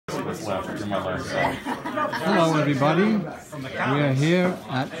what's left. You're my last son. Hello everybody, we are here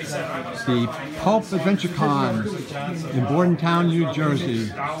at the Pulp AdventureCon in Bordentown, New Jersey,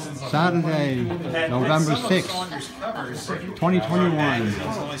 Saturday, November 6th, 2021.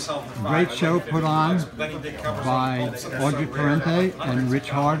 Great show put on by Audrey Parente and Rich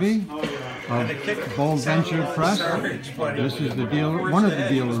Harvey of Bold Venture Press. This is the dealer, one of the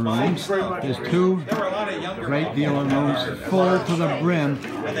dealer rooms. There's two great dealer rooms full to the brim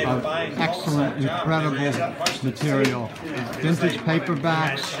of excellent, incredible material. Vintage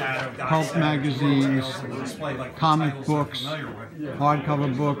paperbacks, pulp magazines, comic books,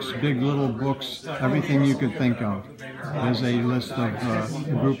 hardcover books, big little books, everything you could think of. There's a list of a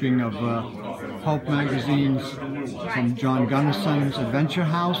grouping of pulp magazines from John Gunnarson's Adventure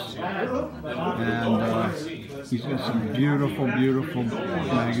House, and he's got some beautiful, beautiful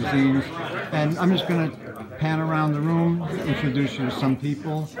magazines. And I'm just going to pan around the room, introduce you to some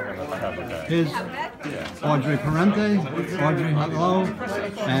people. Here's Audrey Parente, Audrey, hello,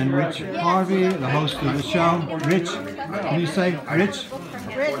 and Rich Harvey, the host of the show. Rich, can you say, Rich?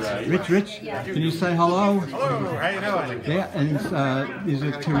 Rich, can you say hello? How you doing? Yeah, and these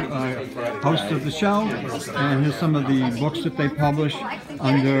are two hosts of the show, and here's some of the books that they publish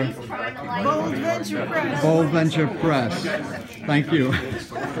under Bold Venture Press. Thank you.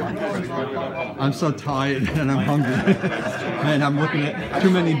 I'm so tired and I'm hungry, and I'm looking at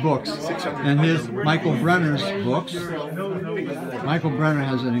too many books. And here's Michael Brenner's books. Michael Brenner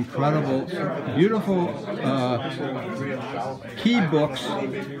has an incredible, beautiful key books,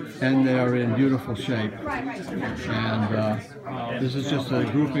 and they're in beautiful shape. And this is just a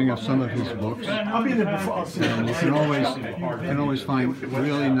grouping of some of his books. And you can always find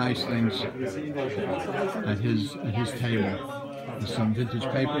really nice things at his table. There's some vintage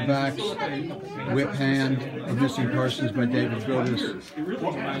paperbacks, Whip Hand, A Missing Persons by David Goodis,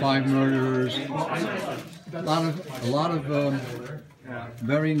 Five Murderers, a lot of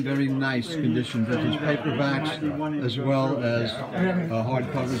very, very nice condition vintage paperbacks, as well as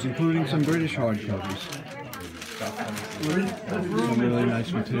hardcovers, including some British hardcovers. Some really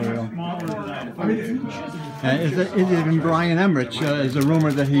nice material. Even Brian Emmerich is a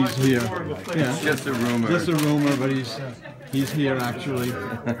rumor that he's here. Yeah, Just a rumor. just a rumor, but he's here actually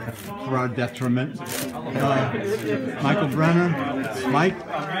for our detriment. Michael Brenner, Mike,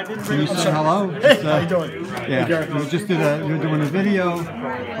 can you say hello? How you doing? Yeah, we just we're doing a video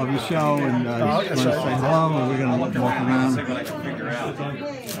of the show, and just want to say hello, and we're going to walk around.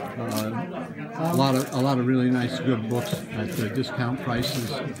 A lot of really nice, good books at discount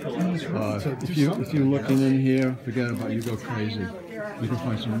prices. If you're looking in here, forget about it, you go crazy. You can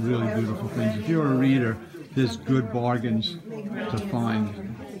find some really beautiful things. If you're a reader, there's good bargains to find.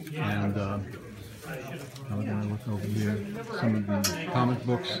 And I'm going to look over here, some of the comic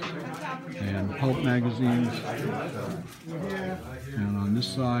books and pulp magazines. And on this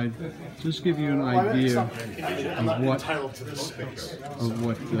side, just give you an idea of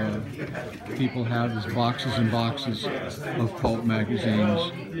what people have as boxes and boxes of pulp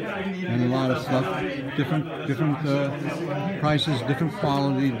magazines, and a lot of stuff, different prices, different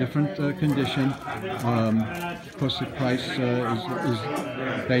quality, different condition. Of course, the price is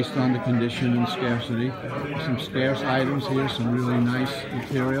based on the condition and scarcity. Some scarce items here, some really nice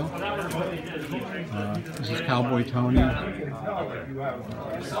material. This is Cowboy Tony.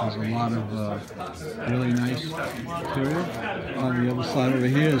 There's a lot of really nice material. On the other side over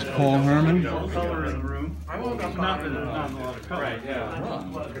here is Paul Herman.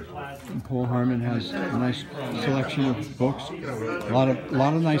 And Paul Herman has a nice selection of books, a lot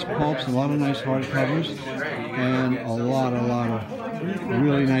of nice pulps, a lot of nice hardcovers, and a lot of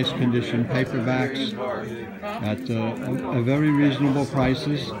really nice condition paperbacks at very reasonable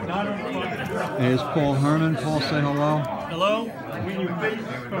prices. There's Paul Herman. Paul, say hello. Hello.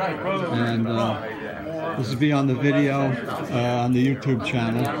 And this will be on the video on the YouTube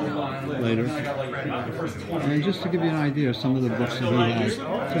channel later. And just to give you an idea of some of the books that he has,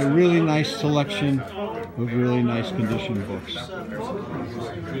 it's a really nice selection of really nice condition books.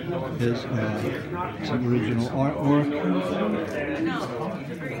 Here's some original artwork.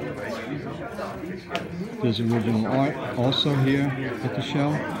 There's original art also here at the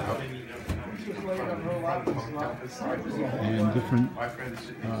show. And different,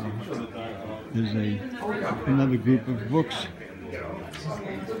 there's another group of books.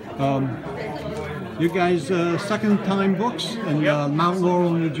 You guys, second time books in Mount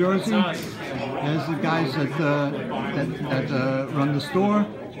Laurel, New Jersey. There's the guys that run the store.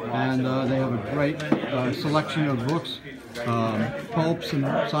 and they have a great selection of books, pulps and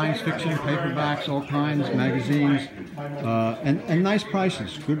science fiction, paperbacks, all kinds, magazines, and nice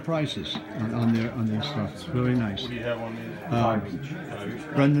prices, good prices on their stuff. It's really nice.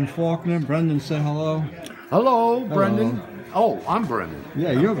 Brendan Faulkner. Brendan, say hello. Hello, Brendan. Oh, I'm Brendan.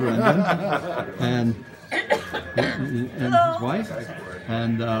 Yeah, you're Brendan. and his wife.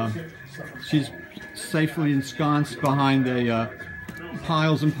 And she's safely ensconced behind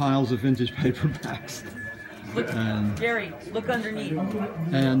piles and piles of vintage paperbacks. Look, Carey, look underneath.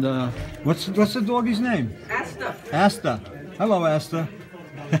 And what's the doggy's name? Asta. Asta. Hello, Asta.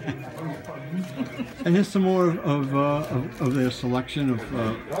 And here's some more of their selection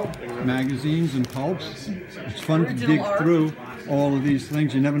of magazines and pulps. It's fun to dig through all of these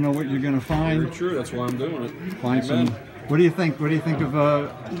things. You never know what you're going to find. Very true. That's why I'm doing it. Find some. What do you think? What do you think of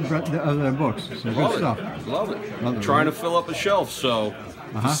their books? Some good stuff. Love it. I'm trying to fill up a shelf, so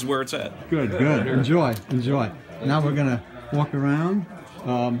this is where it's at. Good, good. Enjoy, enjoy. Now we're gonna walk around.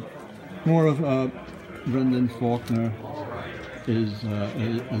 More of Brendan Faulkner is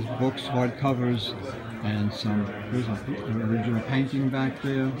books, hardcovers, and there's an original painting back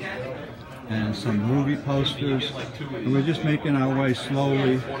there, and some movie posters. And we're just making our way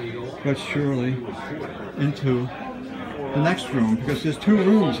slowly but surely into the next room, because there's two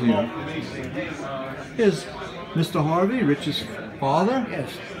rooms here. Here's Mr. Harvey, Rich's father.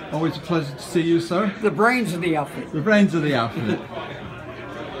 Yes. Always a pleasure to see you, sir. The brains of the outfit. The brains of the outfit.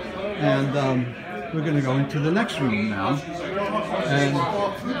 And we're going to go into the next room now. And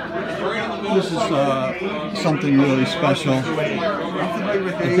this is something really special.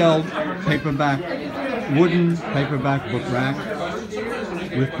 A Dell paperback, wooden paperback book rack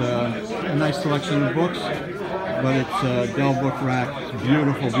with a nice selection of books. But it's a Dell book rack. It's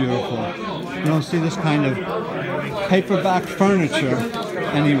beautiful, beautiful. You don't see this kind of paperback furniture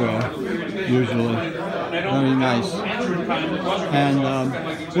anywhere, usually. Very nice. And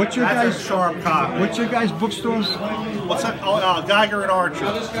what's your guys' bookstores? What's that? Oh, Geiger and Archer.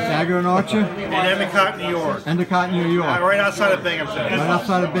 Geiger and Archer? And Endicott, New York. Endicott, New York. Right outside of Binghamton. Right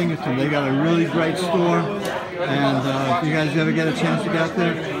outside of Binghamton. They got a really great store. And if you guys ever get a chance to get out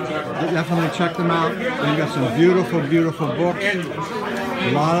there, definitely check them out. They've got some beautiful, beautiful books.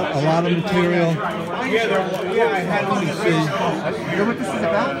 A lot of material.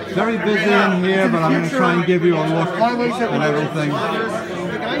 Very busy in here, but I'm going to try and give you a look at everything.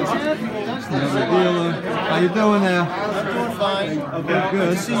 How you doing there? Doing fine. Okay,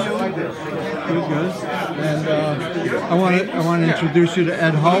 good. Good, good. And I want to introduce you to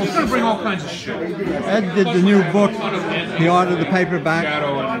Ed Hulse. I'm going to bring all kinds of shit. Ed did the new book. He ordered the paperback.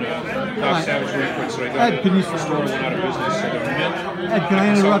 Ed, can you? Ed, can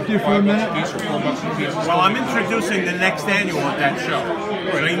I interrupt you for a minute? Well, I'm introducing the next annual at that show.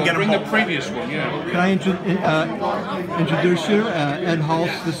 So you can get bring the previous one, yeah. Can I introduce you, Ed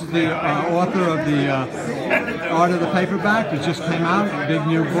Hulse? This is the author of the Art of the Paperback. It just came out, a big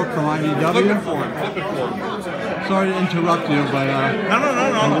new book from IDW. Flip it for him. Sorry to interrupt you, but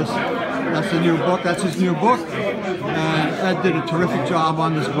No. That's the new book. That's his new book. And Ed did a terrific job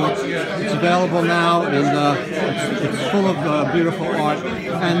on this book. It's available now, and it's full of beautiful art.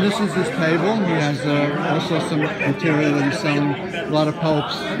 And this is his table. He has also some material that he's selling, a lot of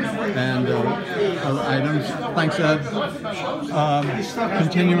pulps and other items. Thanks, Ed.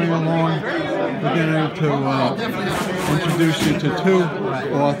 Continuing along, we're going to introduce you to two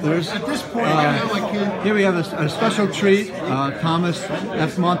authors. Here we have a special treat. Thomas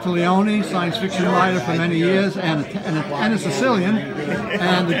F. Monteleone, science fiction writer for many years, and a Sicilian,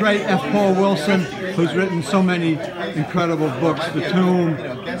 and the great F. Paul Wilson, who's written so many incredible books, The Tomb,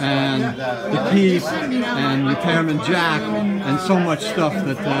 and The Keep, and Repairman Jack, and so much stuff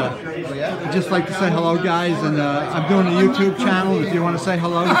that I'd just like to say hello, guys, and I'm doing a YouTube channel if you want to say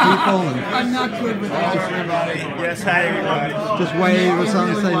hello to people. And I'm not good with that. Yes, hi everybody. just wave or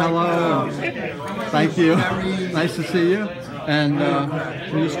something, say hello. Thank you. Nice to see you. And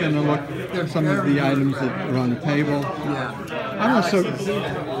we're just going to look at some of the items that are on the table. I'm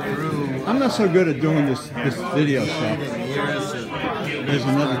not so good at doing this video stuff. There's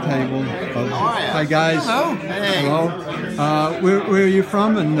another table. Hi guys. Hello. Hey. Hello. Where are you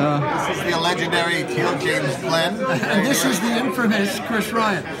from? And This is the legendary Teal James Glenn. And this is the infamous Chris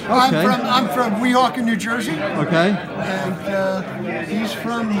Ryan. Okay. I'm from Weehawken, New Jersey. okay. And he's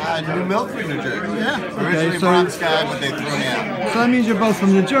from New Milford, New Jersey. yeah. Originally so- Bronx guy, but they threw me out. So that means you're both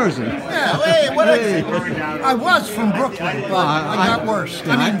from New Jersey. Yeah. Hey, what Hey. I was from Brooklyn, but I got worse.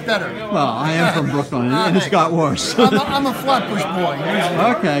 I mean, better. Well, I am from Brooklyn, and it's got worse. I'm a Flatbush boy.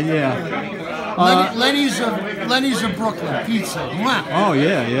 Okay, yeah. Lenny's of Brooklyn pizza. Wow. Oh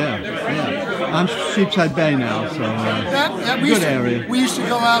yeah. I'm Sheepshead Bay now, so good area. We used to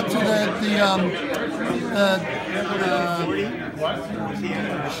go out to the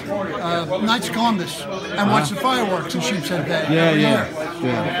Knights of Columbus and watch the fireworks in Sheepshead Bay. Yeah.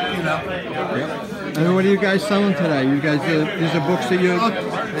 You know. And what are you guys selling today? You guys, these are books that you.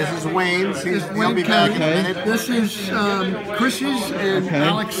 This is Wayne's. He'll be Carey. back in a minute. This is Chris's and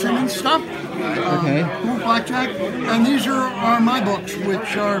Alex Simmons stuff. Cool Blackjack. And these are my books,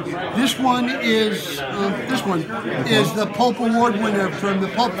 which are this one is the Pulp Award winner from the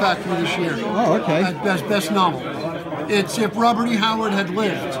Pulp Factory this year. Oh, okay. Best novel. It's If Robert E. Howard Had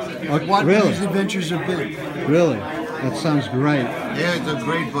Lived. What really? His adventures have been. Really? That sounds great. Yeah, it's a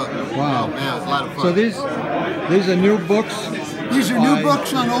great book. Wow. Oh, man, it's a lot of fun. So these are new books. These are new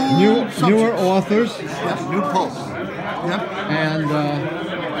books on all newer authors. Yep. New Pulp. Yep. And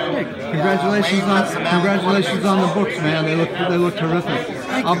hey, congratulations on the books, man. They look terrific.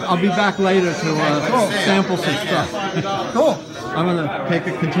 I'll be back later to sample some stuff. Cool. I'm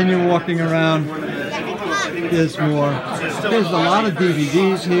gonna continue walking around. There's more. There's a lot of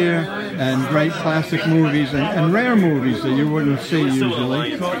DVDs here and great classic movies and rare movies that you wouldn't see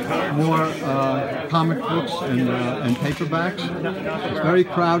usually. More comic books and paperbacks. It's very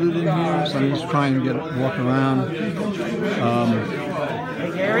crowded in here, so I'm just trying to walk around.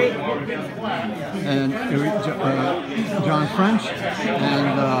 Carey? And John French.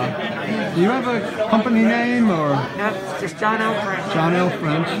 And do you have a company name or? No, it's just John L. French. John L.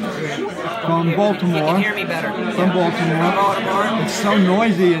 French from Baltimore. You can hear me better. From Baltimore. It's so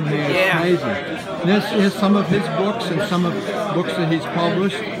noisy in here. Yeah. It's amazing. Here's some of his books and some of books that he's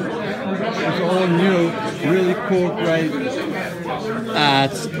published. It's all new, really cool, great.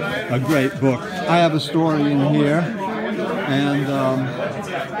 That's a great book. I have a story in here, and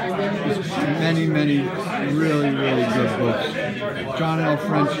there's many really good books. John L.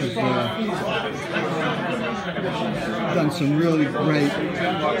 French has done some really great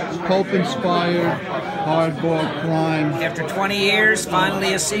pulp-inspired hardball crime. After 20 years,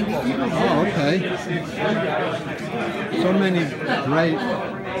 finally a sequel. Oh, okay. So many great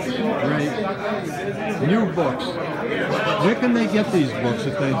new books. Where can they get these books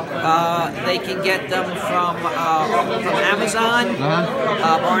if they? They can get them from Amazon,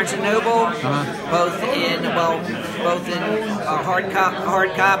 Barnes and Noble, both in hard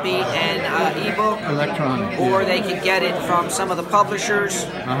copy and ebook. Electronic. Or they can get it from some of the publishers,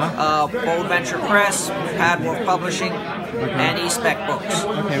 Bold Venture Press, Padwolf Publishing, and eSpec Books.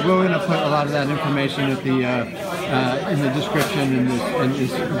 Okay, we're going to put a lot of that information at the in the description in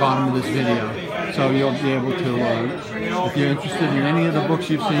this bottom of this video. So you'll be able to, if you're interested in any of the books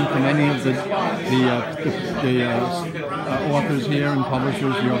you've seen from any of the authors here and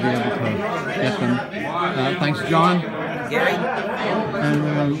publishers, you'll be able to get them. Thanks, John. Gary? And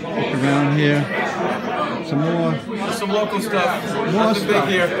we're going to look around here. Some local stuff. More Nothing stuff.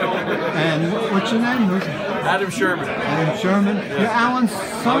 big here. And what's your name? Adam Sherman. Adam Sherman. Yeah. You're Alan's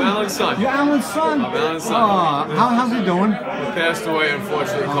son? I'm Alan's son. You're Alan's son? I'm Alan's son. Oh, how's he doing? He passed away,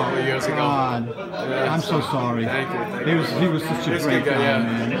 unfortunately, a couple of years ago. God. Yeah, I'm so sorry. Thank you. He was such a He's great a good guy, guy,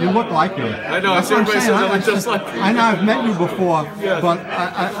 yeah. man. You look like him. I know. That's what I'm Everybody saying. says I look just like him. I know I've met you before, Yeah. but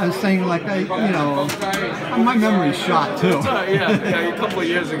I was saying like, my memory's shot too. Yeah, a couple of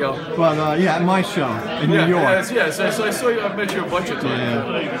years ago. But yeah, at my show in New York. Yeah, so I saw you, I met you a bunch of times.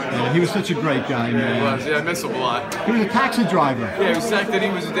 Yeah, he was such a great guy, man. He was, I miss him a lot. He was a taxi driver. Yeah, he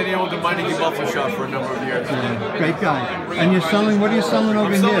was then he owned the Meineke Buffalo shop for a number of years. Yeah, great guy. And what are you selling over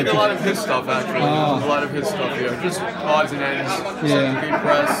I'm here? selling a lot of his stuff, actually. A lot of his stuff here. Just odds and ends. Yeah.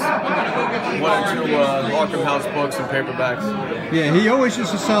 Press. 1 or 2 Arkham House books and paperbacks. Yeah, he always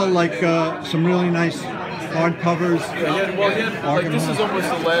used to sell like some really nice hardcovers. This is almost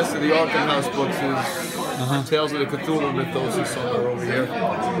the last of the Arkham House books. Is Tales of the Cthulhu Mythos or something over here.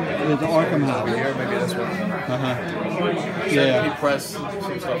 The Arkham House. Over here, maybe this one. Yeah. Press, some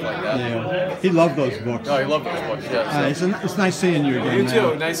stuff like that. Yeah. He loved those books. Oh, he loved those books, yeah. So. It's nice seeing you again. You man.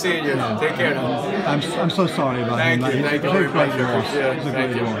 too. Nice seeing you. Yeah. Take care now. I'm so sorry about him. Thank you. Thank you He's a very great much. loss. Yeah, He's a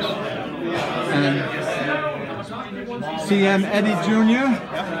thank great you. loss. And CM Eddie Jr.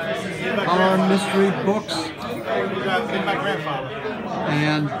 Horror Mystery Books. My grandfather.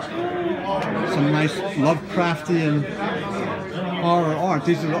 And some nice Lovecraftian horror art.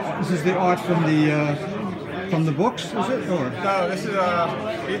 This is the art from the books, is it? Or? No, this is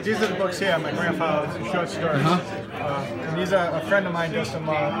these are the books here. My grandfather's short stories. And he's a friend of mine. Does some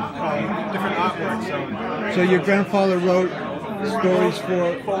different artwork. So your grandfather wrote stories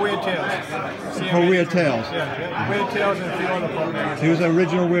for Weird Tales. Weird Tales. Yeah, Weird Tales and a few other Pulp magazines. He was an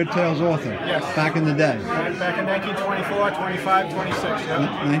original Weird Tales author. Yes. Back in the day. Back in 1924, 25, 26.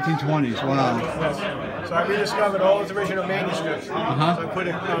 Yeah. 1920s. Wow. Yes. So I rediscovered all his original manuscripts. So I put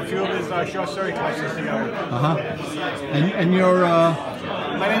a few of his short story collections together. And your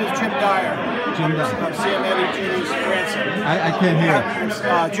My name is Jim Dyer. Jim Dyer. I'm Sam Eddie Jr.'s grandson. I can't hear.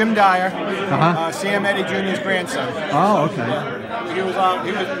 Jim Dyer, Sam Eddie Jr.'s grandson. Oh, okay. He was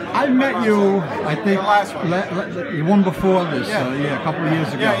I met you, I think, the last one. The one before this, a couple of years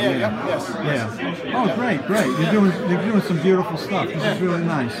ago. Yes. Yeah. Oh, great. You're doing some beautiful stuff. This is really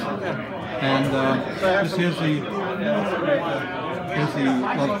nice. And here's the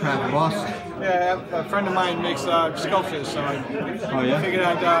Lovecraft bust. Yeah, a friend of mine makes sculptures, so I figured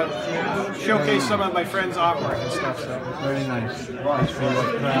I'd showcase some of my friends' artwork and stuff. So. Very nice. Nice for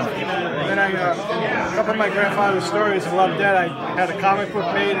Lovecraft. And then a couple of my grandfather's stories, I Love Dead, I had a comic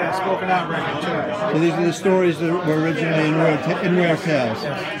book made and a spoken out record too. So these are the stories that were originally in Weird Tales.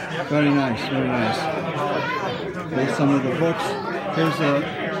 Very nice, very nice. Here's some of the books. Here's an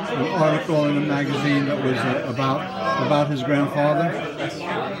article in a magazine that was about his grandfather.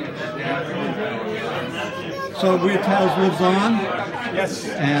 So Weird Tales lives on, Yes.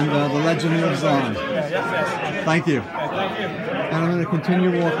 and the legend lives on. Yes. Thank you. Thank you. And I'm going to continue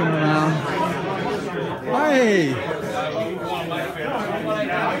walking around. Hey!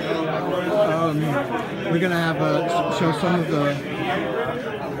 We're going to have show some of the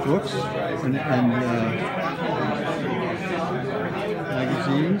books and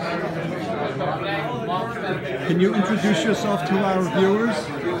magazines. Can you introduce yourself to our viewers?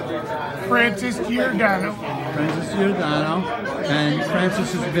 Francis Giordano. Francis Giordano, and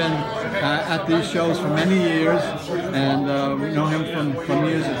Francis has been at these shows for many years, and we know him from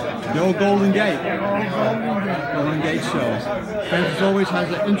years of the old Golden Gate shows. Francis always has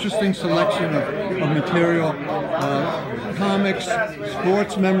an interesting selection of material, comics,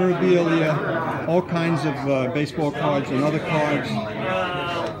 sports memorabilia, all kinds of baseball cards and other cards.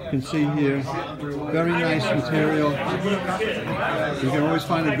 You can see here, very nice material. You can always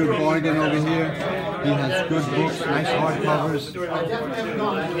find a good bargain over here. He has good books, nice hardcovers.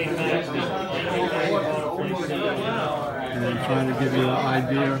 And I'm trying to give you an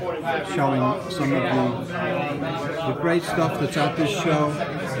idea, showing some of the great stuff that's at this show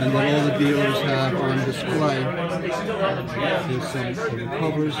and that all the dealers have on display. Here's some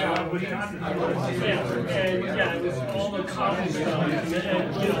covers.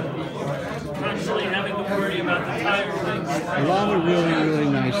 A lot of really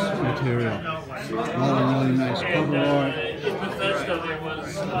nice material. A lot of really nice cover art.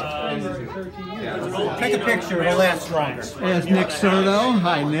 Take a picture, it'll last longer. There's Nick Serto.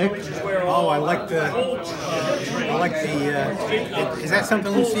 Hi, Nick. Oh, I like the, is that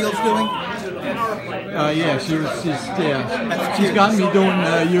something Lucille's doing? Yeah, she's got me doing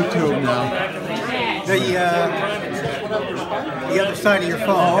YouTube now. The other side of your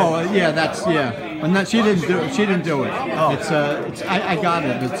phone. Oh, yeah, And that she didn't do it. Oh. It's I got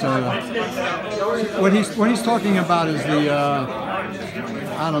it. It's what he's talking about is the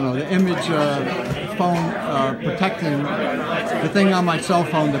I don't know, the image phone protecting the thing on my cell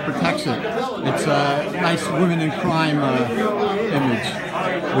phone that protects it. It's a nice women in crime image,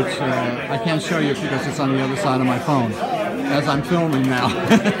 which I can't show you because it's on the other side of my phone as I'm filming now.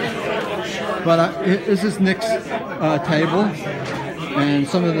 But this is Nick's table and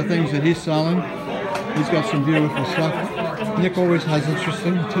some of the things that he's selling. He's got some beautiful stuff. Nick always has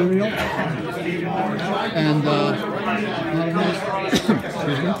interesting material. And a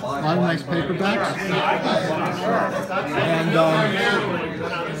lot of nice paperbacks. And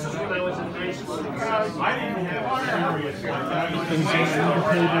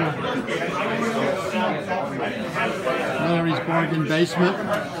Larry's Bargain Basement.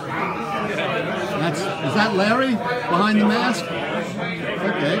 Is that Larry behind the mask?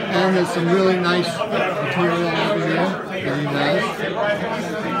 Okay, and there's some really nice material over here that he has.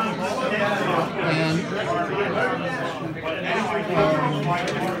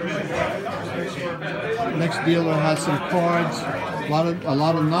 And next dealer has some cards, a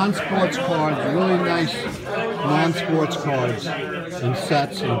lot of non-sports cards, really nice non-sports cards in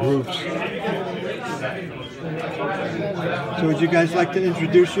sets and groups. So would you guys like to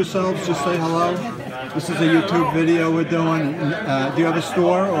introduce yourselves? Just say hello. This is a YouTube video we're doing. Do you have a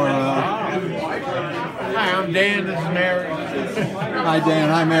store or? Hi, I'm Dan. This is Mary. Hi Dan.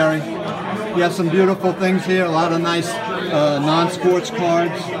 Hi Mary. You have some beautiful things here. A lot of nice non-sports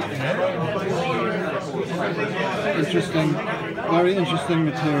cards. Interesting very interesting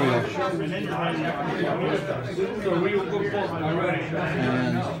material.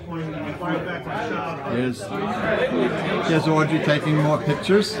 And here's Audrey taking more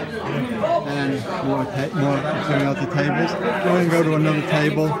pictures and more material at the tables. We're going to go to another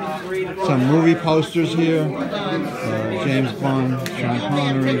table. Some movie posters here. James Bond, Sean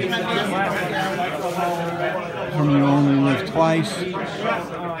Connery. From You Only Live Twice.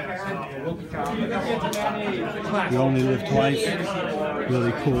 You Only Live Twice.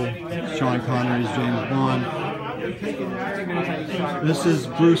 Really cool. Sean Connery's James Bond. This is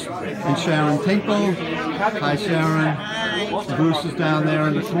Bruce and Sharon Tinkle. Hi Sharon. Bruce is down there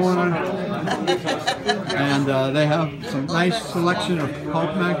in the corner. And they have some nice selection of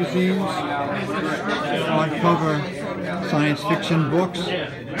Pulp magazines, hardcover science fiction books.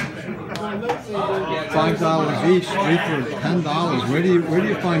 $5 each, 3 for $10. Where do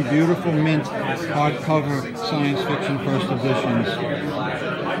you find beautiful mint hardcover science fiction first editions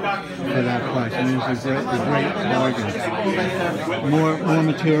for that price? I mean, it's a great bargain. More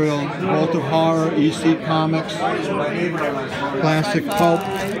material, Vault of Horror, EC Comics, classic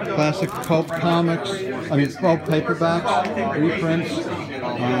Pulp comics. I mean, Pulp paperbacks, reprints.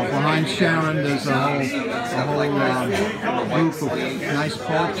 Behind Sharon, there's a whole group of nice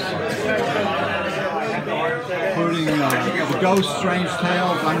Pulps, including The Ghost, Strange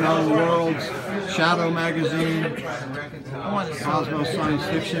Tales, Unknown Worlds, Shadow Magazine, Cosmos Science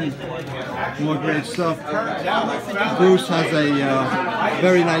Fiction, more great stuff. Bruce has a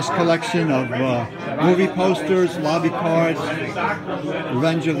very nice collection of movie posters, lobby cards,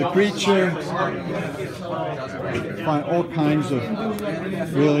 Revenge of the Creature. Find all kinds of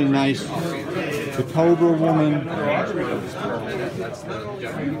really nice. The Cobra Woman,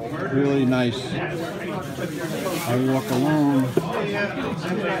 really nice. I Walk Alone.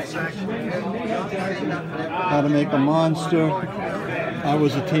 How to Make a Monster. I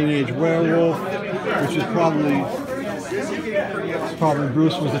Was a Teenage Werewolf, which is probably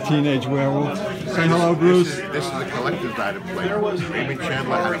Bruce was a teenage werewolf. Say hello, Bruce. This is a collector's item plate. Raymond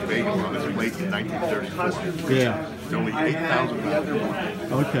Chandler had a big one on his plate in 1934. Yeah. It's only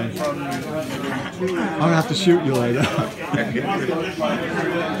 $8,000. Okay. I'm gonna have to shoot you later.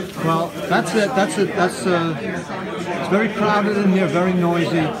 Well, that's it. It's very crowded in here, very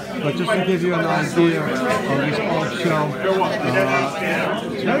noisy. But just to give you an idea of this Pulp show,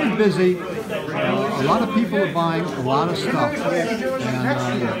 it's very busy. A lot of people are buying a lot of stuff.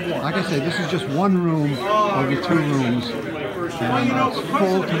 And like I say, this is just one room over 2 rooms. And it's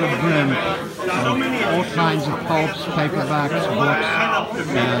full to the brim of all kinds of pulps, paperbacks, books,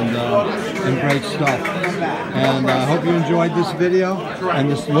 and great stuff. And I hope you enjoyed this video and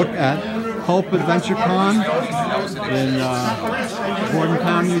this look at Pulp AdventureCon in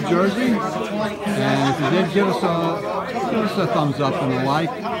Bordentown, New Jersey. And if you did, give us a thumbs up and a like.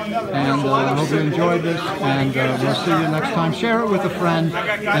 And I hope you enjoyed this. And we'll see you next time. Share it with a friend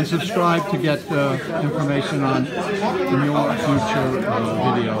and subscribe to get information on more future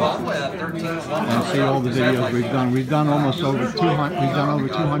videos. And see all the videos we've done. We've done almost over 200. We've done over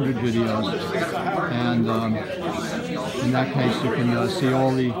 200 videos. And in that case, you can see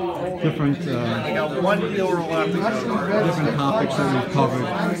all the different topics that we've covered.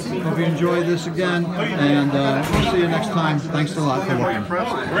 Hope you enjoy this again, and we'll see you next time. Thanks a lot for looking.